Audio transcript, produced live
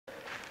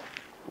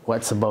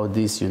what's about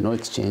this,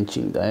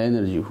 exchanging the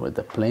energy for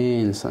the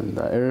planes and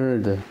the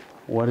earth?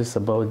 What is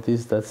about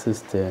this? That's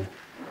just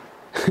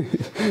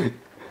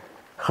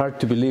hard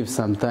to believe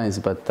sometimes,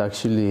 but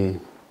actually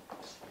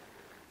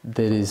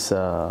there is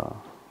a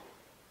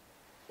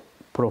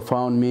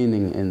profound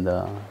meaning in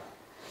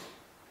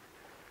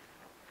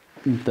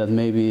that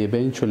maybe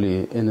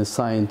eventually in a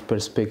science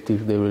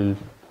perspective they will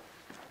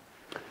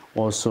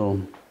also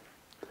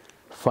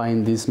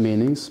find these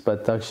meanings,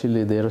 but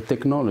actually they are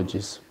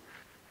technologies.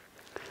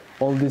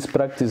 All these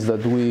practices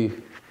that we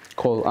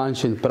call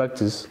ancient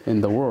practice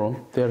in the world,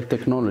 they are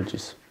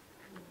technologies.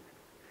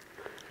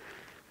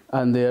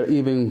 And they are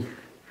even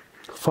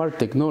far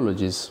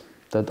technologies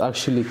that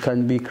actually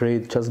can be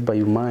created just by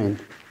your mind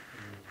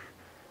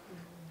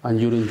and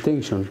your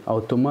intention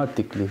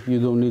automatically. You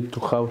don't need to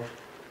have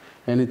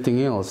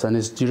anything else, and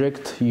it's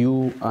direct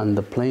you and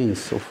the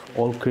planes of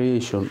all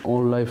creation,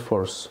 all life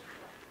force.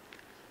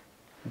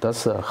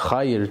 That's a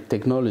higher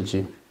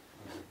technology.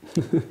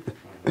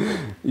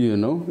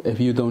 If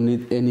you don't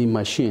need any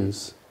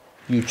machines,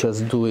 you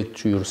just do it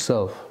to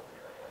yourself,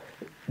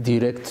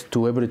 direct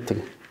to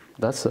everything.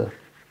 That's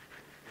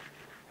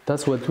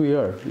what we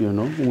are.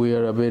 We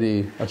are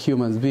a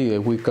human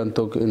being. We can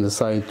talk in the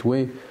science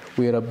way.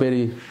 We are a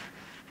very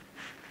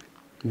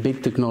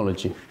big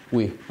technology.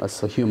 We,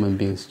 as a human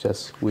beings,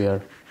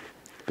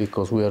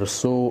 because we are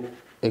so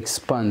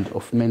expand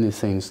of many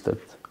things that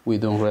we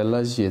don't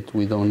realize yet.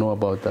 We don't know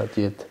about that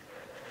yet.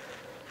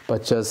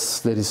 But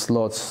just there is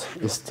lots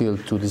still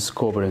to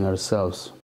discover in ourselves.